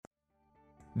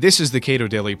This is the Cato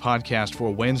Daily Podcast for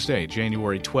Wednesday,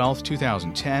 January 12th,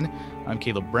 2010. I'm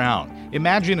Caleb Brown.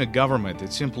 Imagine a government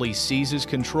that simply seizes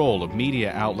control of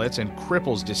media outlets and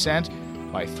cripples dissent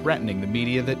by threatening the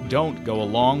media that don't go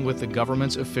along with the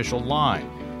government's official line.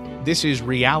 This is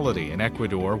reality in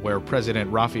Ecuador, where President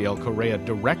Rafael Correa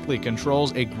directly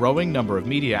controls a growing number of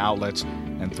media outlets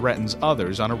and threatens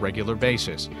others on a regular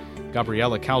basis.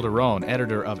 Gabriela Calderon,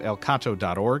 editor of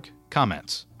elcato.org,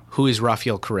 comments. Who is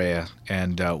Rafael Correa,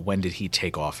 and when did he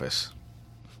take office?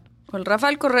 Well,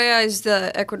 Rafael Correa is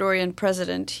the Ecuadorian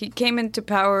president. He came into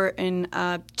power in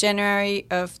January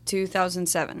of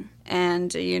 2007.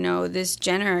 And, this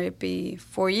January would be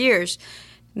 4 years.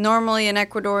 Normally, an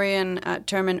Ecuadorian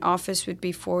term in office would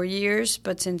be 4 years,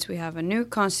 but since we have a new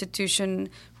constitution,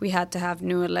 we had to have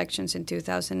new elections in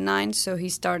 2009, so he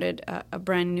started a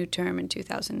brand new term in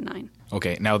 2009.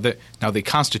 Okay, now the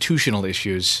constitutional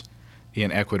issues in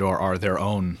Ecuador are their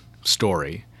own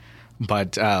story,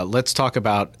 but let's talk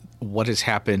about what has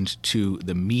happened to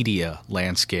the media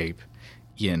landscape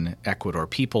in Ecuador.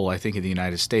 People, I think, in the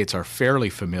United States are fairly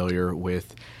familiar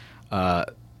with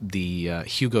the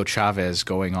Hugo Chavez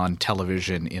going on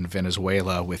television in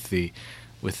Venezuela with the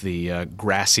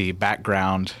grassy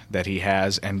background that he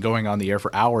has and going on the air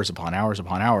for hours upon hours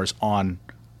upon hours on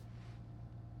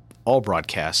all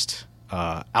broadcast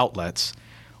outlets.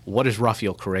 What has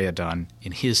Rafael Correa done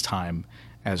in his time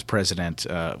as president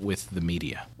with the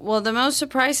media? Well, the most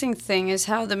surprising thing is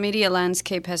how the media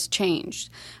landscape has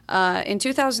changed. In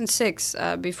 2006,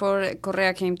 before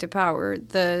Correa came to power,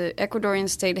 the Ecuadorian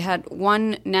state had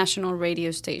one national radio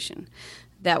station.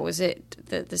 That was it.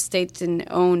 The state didn't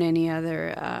own any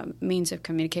other means of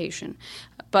communication.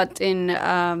 But in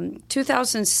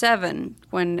 2007,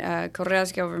 when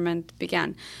Correa's government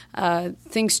began,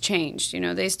 things changed.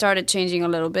 They started changing a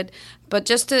little bit. But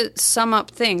just to sum up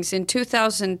things, in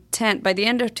 2010, by the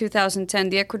end of 2010,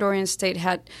 the Ecuadorian state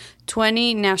had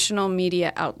 20 national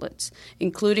media outlets,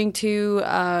 including 2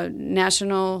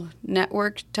 national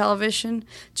network television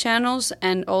channels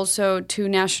and also 2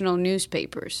 national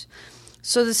newspapers.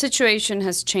 So the situation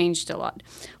has changed a lot.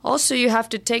 Also, you have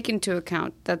to take into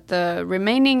account that the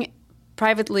remaining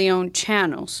privately owned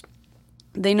channels,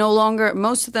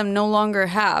 most of them no longer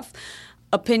have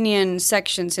opinion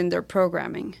sections in their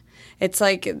programming. It's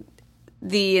like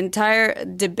the entire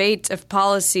debate of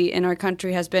policy in our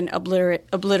country has been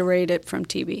obliterated from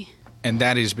TV. And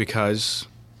that is because?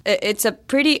 It's a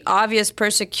pretty obvious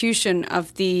persecution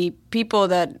of the people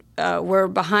that were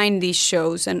behind these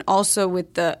shows and also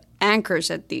with the anchors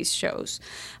at these shows.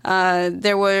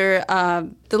 There were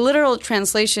the literal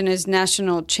translation is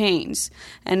national chains,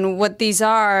 and what these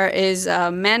are is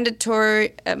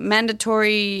mandatory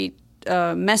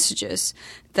messages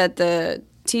that the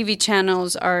TV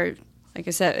channels are. Like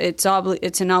I said,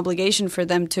 it's an obligation for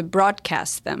them to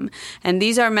broadcast them, and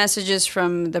these are messages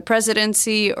from the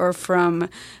presidency or from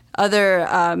other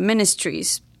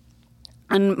ministries.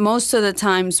 And most of the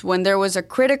times when there was a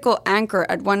critical anchor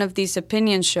at one of these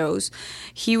opinion shows,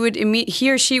 he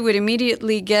or she would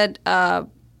immediately get a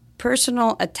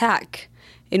personal attack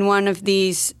in one of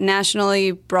these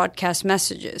nationally broadcast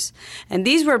messages. And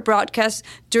these were broadcast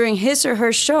during his or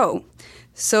her show.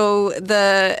 So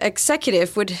the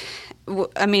executive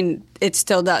it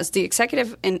still does. The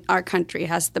executive in our country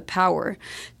has the power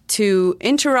to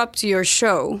interrupt your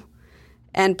show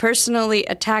and personally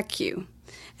attack you.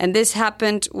 And this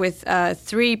happened with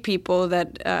 3 people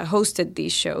that hosted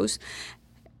these shows.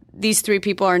 These 3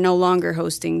 people are no longer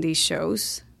hosting these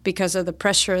shows because of the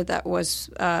pressure that was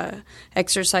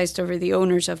exercised over the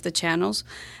owners of the channels.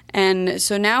 And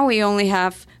so now we only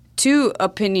have 2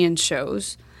 opinion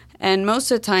shows, and most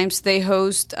of the times they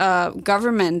host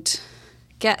government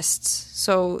guests.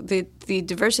 So the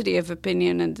diversity of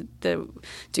opinion and the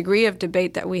degree of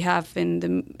debate that we have in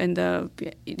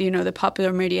the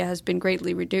popular media has been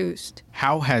greatly reduced.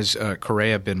 How has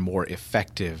Correa been more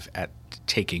effective at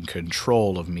taking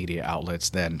control of media outlets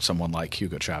than someone like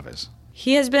Hugo Chavez?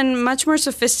 He has been much more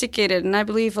sophisticated, and I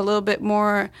believe a little bit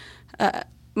more,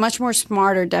 much more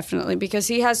smarter, definitely, because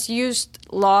he has used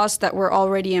laws that were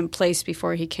already in place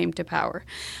before he came to power.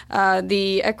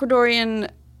 The Ecuadorian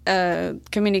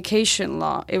communication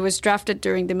law. It was drafted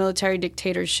during the military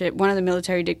dictatorship, one of the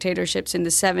military dictatorships in the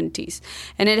 70s.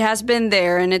 And it has been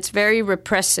there, and it's very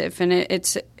repressive, and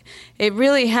it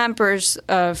really hampers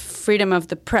freedom of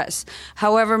the press.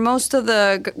 However, most of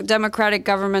the democratic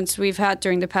governments we've had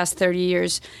during the past 30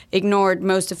 years ignored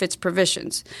most of its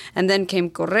provisions. And then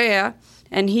came Correa,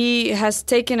 and he has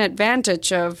taken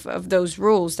advantage of those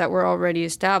rules that were already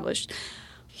established.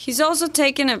 He's also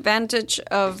taken advantage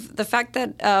of the fact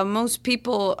that most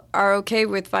people are okay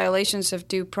with violations of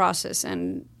due process,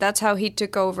 and that's how he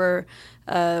took over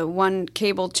one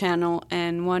cable channel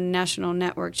and one national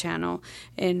network channel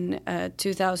in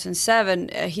 2007.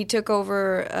 He took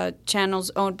over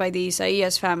channels owned by the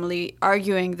Isaias family,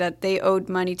 arguing that they owed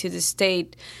money to the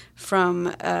state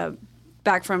from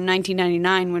back from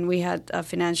 1999 when we had a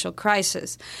financial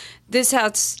crisis. This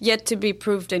has yet to be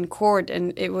proved in court,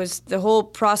 and it was the whole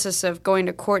process of going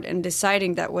to court and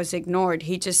deciding that was ignored.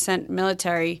 He just sent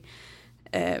military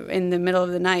in the middle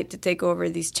of the night to take over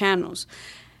these channels.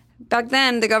 Back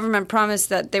then, the government promised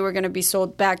that they were going to be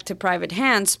sold back to private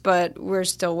hands, but we're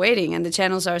still waiting, and the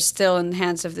channels are still in the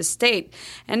hands of the state.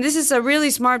 And this is a really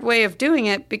smart way of doing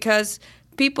it because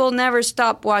people never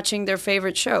stop watching their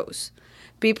favorite shows.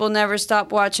 People never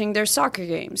stop watching their soccer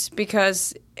games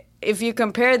because if you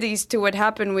compare these to what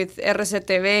happened with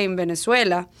RCTV in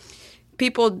Venezuela,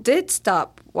 people did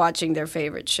stop watching their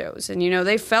favorite shows. And,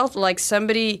 they felt like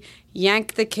somebody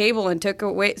yanked the cable and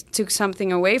took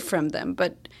something away from them.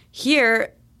 But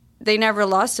here, they never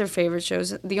lost their favorite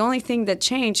shows. The only thing that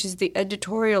changed is the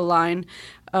editorial line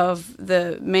of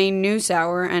the main news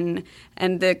hour, and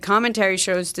the commentary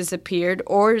shows disappeared,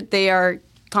 or they are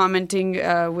commenting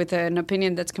with an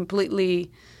opinion that's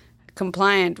completely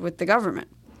compliant with the government.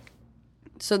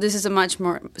 So this is a much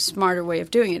more smarter way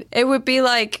of doing it. It would be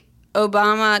like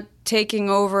Obama taking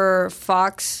over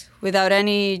Fox without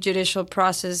any judicial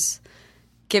process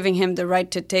giving him the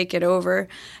right to take it over,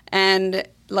 and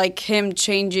like him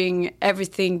changing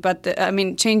everything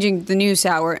changing the news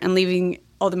hour and leaving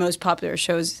all the most popular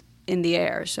shows in the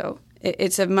air. So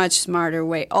it's a much smarter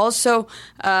way. Also,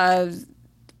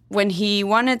 when he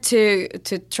wanted to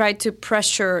try to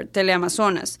pressure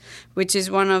Teleamazonas, which is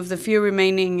one of the few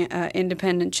remaining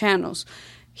independent channels,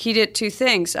 he did two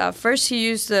things. First, he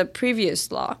used the previous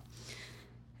law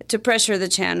to pressure the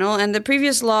channel, and the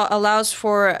previous law allows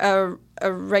for a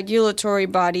regulatory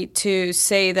body to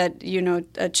say that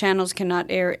channels cannot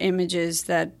air images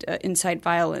that incite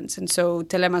violence. And so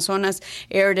Teleamazonas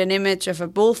aired an image of a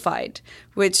bullfight,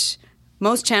 which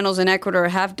most channels in Ecuador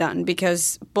have done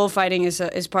because bullfighting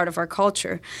is part of our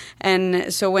culture.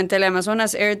 And so when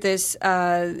Teleamazonas aired this,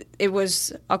 it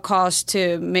was a cause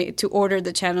to order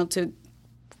the channel to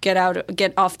get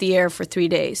off the air for 3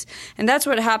 days. And that's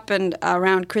what happened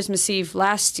around Christmas Eve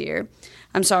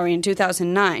in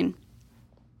 2009.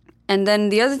 And then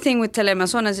the other thing with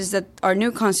Teleamazonas is that our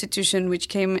new constitution, which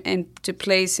came into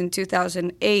place in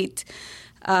 2008,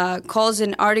 calls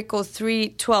in Article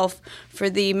 312 for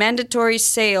the mandatory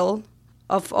sale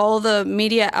of all the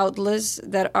media outlets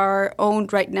that are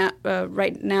owned right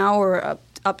now or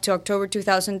up to October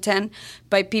 2010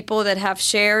 by people that have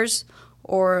shares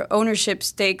or ownership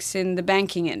stakes in the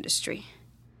banking industry.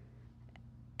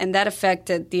 And that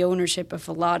affected the ownership of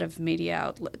a lot of media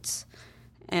outlets.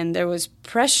 And there was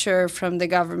pressure from the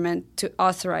government to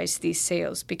authorize these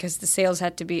sales because the sales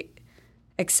had to be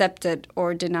accepted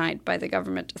or denied by the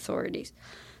government authorities.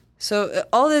 So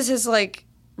all this has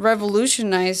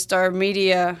revolutionized our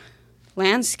media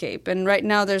landscape, and right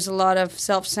now there's a lot of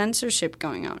self-censorship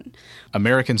going on.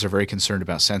 Americans are very concerned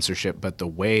about censorship, but the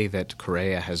way that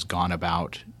Correa has gone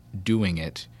about doing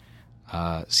it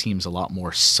seems a lot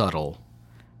more subtle,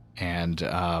 and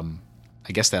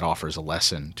I guess that offers a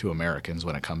lesson to Americans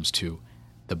when it comes to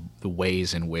the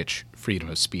ways in which freedom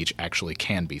of speech actually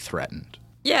can be threatened.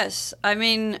 Yes, I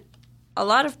mean, a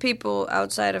lot of people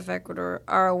outside of Ecuador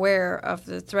are aware of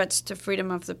the threats to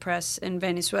freedom of the press in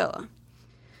Venezuela.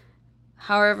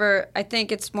 However, I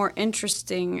think it's more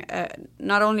interesting,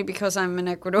 not only because I'm an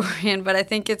Ecuadorian, but I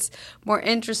think it's more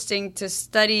interesting to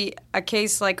study a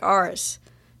case like ours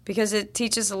because it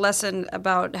teaches a lesson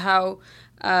about how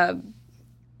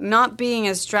not being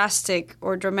as drastic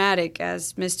or dramatic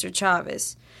as Mr.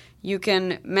 Chavez, you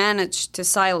can manage to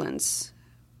silence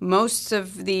most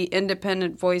of the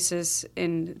independent voices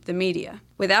in the media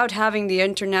without having the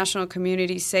international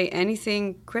community say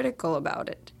anything critical about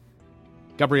it.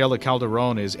 Gabriela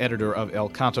Calderon is editor of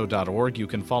elcanto.org. You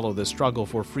can follow the struggle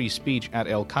for free speech at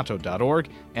elcanto.org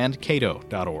and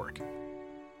cato.org.